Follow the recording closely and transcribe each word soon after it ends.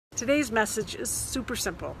Today's message is super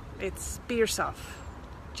simple. It's be yourself.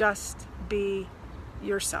 Just be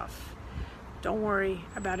yourself. Don't worry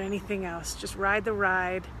about anything else. Just ride the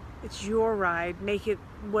ride. It's your ride. Make it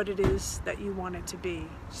what it is that you want it to be.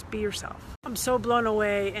 Just be yourself. I'm so blown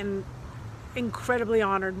away and incredibly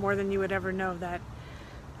honored, more than you would ever know, that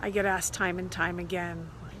I get asked time and time again,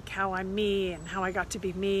 like how I'm me and how I got to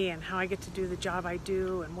be me and how I get to do the job I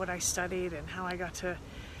do and what I studied and how I got to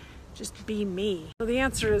just be me. So the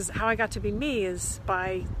answer is, how I got to be me is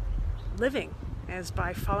by living, is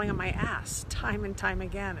by falling on my ass time and time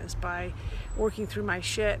again, is by working through my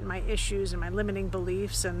shit and my issues and my limiting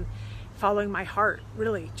beliefs and following my heart.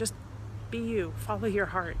 Really, just be you. Follow your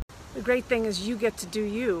heart. The great thing is you get to do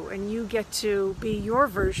you, and you get to be your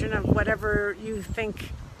version of whatever you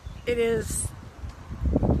think it is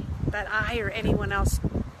that I or anyone else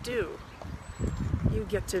do. You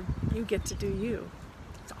get to do you.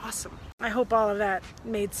 It's awesome. I hope all of that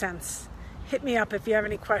made sense. Hit me up if you have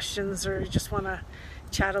any questions or you just want to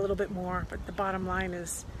chat a little bit more. But the bottom line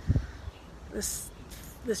is, this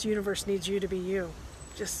universe needs you to be you.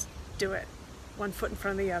 Just do it. One foot in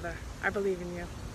front of the other. I believe in you.